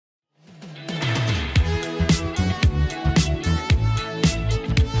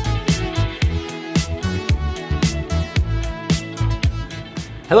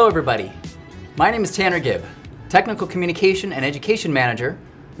Hello everybody, my name is Tanner Gibb, Technical Communication and Education Manager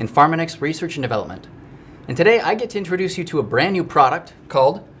in Pharmanex Research and Development. And today I get to introduce you to a brand new product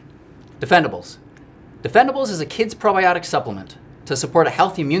called Defendables. Defendables is a kid's probiotic supplement to support a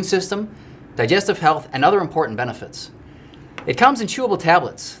healthy immune system, digestive health, and other important benefits. It comes in chewable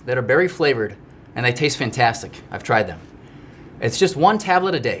tablets that are berry flavored and they taste fantastic. I've tried them. It's just one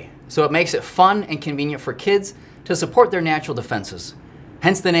tablet a day, so it makes it fun and convenient for kids to support their natural defenses.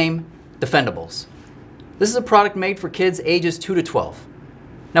 Hence the name Defendables. This is a product made for kids ages 2 to 12.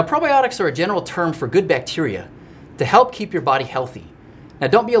 Now, probiotics are a general term for good bacteria to help keep your body healthy. Now,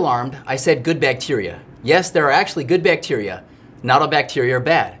 don't be alarmed, I said good bacteria. Yes, there are actually good bacteria. Not all bacteria are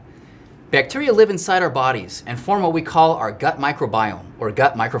bad. Bacteria live inside our bodies and form what we call our gut microbiome or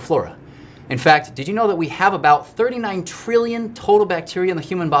gut microflora. In fact, did you know that we have about 39 trillion total bacteria in the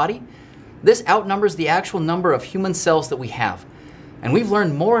human body? This outnumbers the actual number of human cells that we have. And we've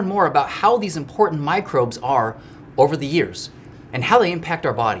learned more and more about how these important microbes are over the years and how they impact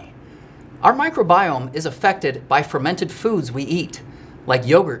our body. Our microbiome is affected by fermented foods we eat, like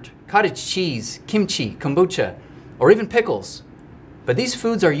yogurt, cottage cheese, kimchi, kombucha, or even pickles. But these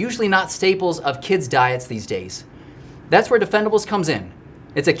foods are usually not staples of kids' diets these days. That's where Defendables comes in.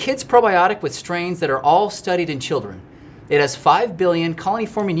 It's a kid's probiotic with strains that are all studied in children. It has 5 billion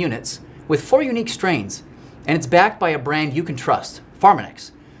colony-forming units with 4 unique strains, and it's backed by a brand you can trust, Pharmanex,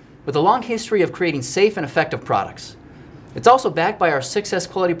 with a long history of creating safe and effective products. It's also backed by our 6S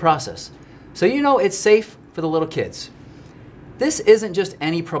quality process, so you know it's safe for the little kids. This isn't just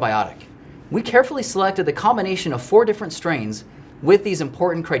any probiotic. We carefully selected the combination of 4 different strains with these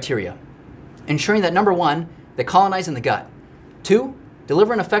important criteria, ensuring that number 1, they colonize in the gut, 2,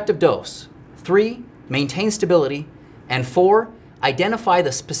 deliver an effective dose, 3, maintain stability, and 4, identify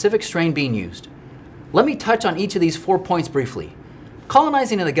the specific strain being used. Let me touch on each of these 4 points briefly.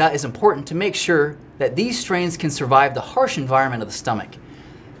 Colonizing in the gut is important to make sure that these strains can survive the harsh environment of the stomach.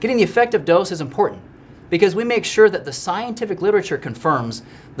 Getting the effective dose is important because we make sure that the scientific literature confirms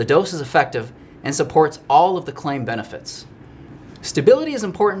the dose is effective and supports all of the claimed benefits. Stability is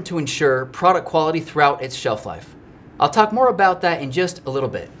important to ensure product quality throughout its shelf life. I'll talk more about that in just a little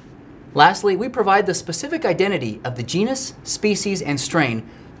bit. Lastly, we provide the specific identity of the genus, species, and strain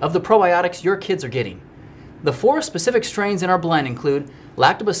of the probiotics your kids are getting. The 4 specific strains in our blend include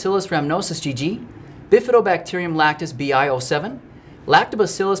Lactobacillus rhamnosus GG, Bifidobacterium lactis BI07,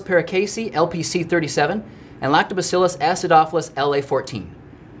 Lactobacillus paracasei LPC37, and Lactobacillus acidophilus LA14.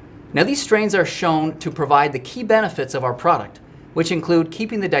 Now, these strains are shown to provide the key benefits of our product, which include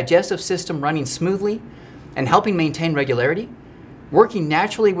keeping the digestive system running smoothly and helping maintain regularity, working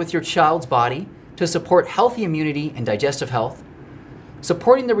naturally with your child's body to support healthy immunity and digestive health,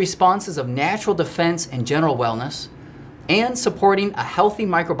 supporting the responses of natural defense and general wellness, and supporting a healthy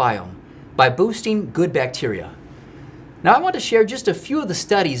microbiome by boosting good bacteria. Now, I want to share just a few of the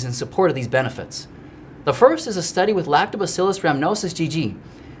studies in support of these benefits. The first is a study with Lactobacillus rhamnosus GG,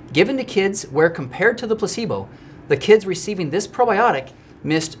 given to kids where, compared to the placebo, the kids receiving this probiotic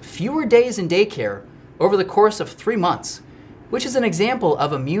missed fewer days in daycare over the course of 3 months, which is an example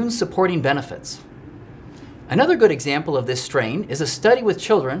of immune-supporting benefits. Another good example of this strain is a study with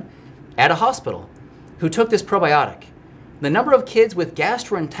children at a hospital who took this probiotic. The number of kids with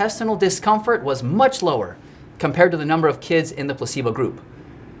gastrointestinal discomfort was much lower compared to the number of kids in the placebo group,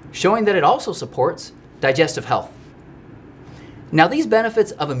 showing that it also supports digestive health. Now, these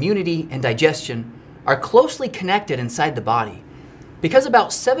benefits of immunity and digestion are closely connected inside the body because about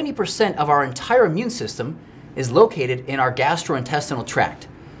 70% of our entire immune system is located in our gastrointestinal tract.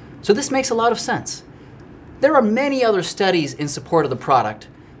 So this makes a lot of sense. There are many other studies in support of the product,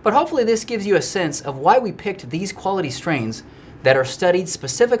 but hopefully this gives you a sense of why we picked these quality strains that are studied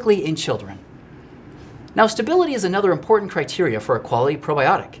specifically in children. Now, stability is another important criteria for a quality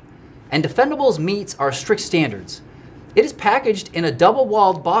probiotic, and Defendables meets our strict standards. It is packaged in a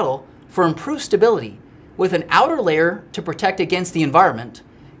double-walled bottle for improved stability, with an outer layer to protect against the environment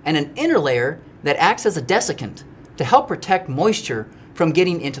and an inner layer that acts as a desiccant to help protect moisture from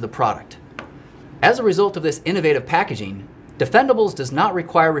getting into the product. As a result of this innovative packaging, Defendables does not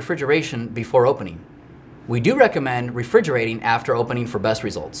require refrigeration before opening. We do recommend refrigerating after opening for best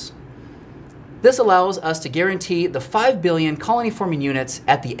results. This allows us to guarantee the 5 billion colony-forming units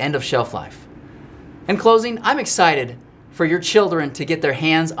at the end of shelf life. In closing, I'm excited for your children to get their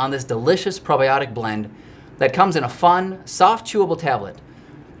hands on this delicious probiotic blend that comes in a fun, soft, chewable tablet.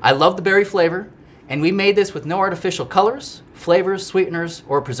 I love the berry flavor, and we made this with no artificial colors, flavors, sweeteners,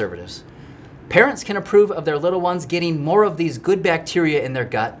 or preservatives. Parents can approve of their little ones getting more of these good bacteria in their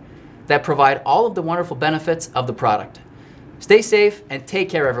gut that provide all of the wonderful benefits of the product. Stay safe and take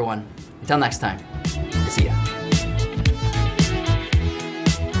care, everyone. Until next time, see ya.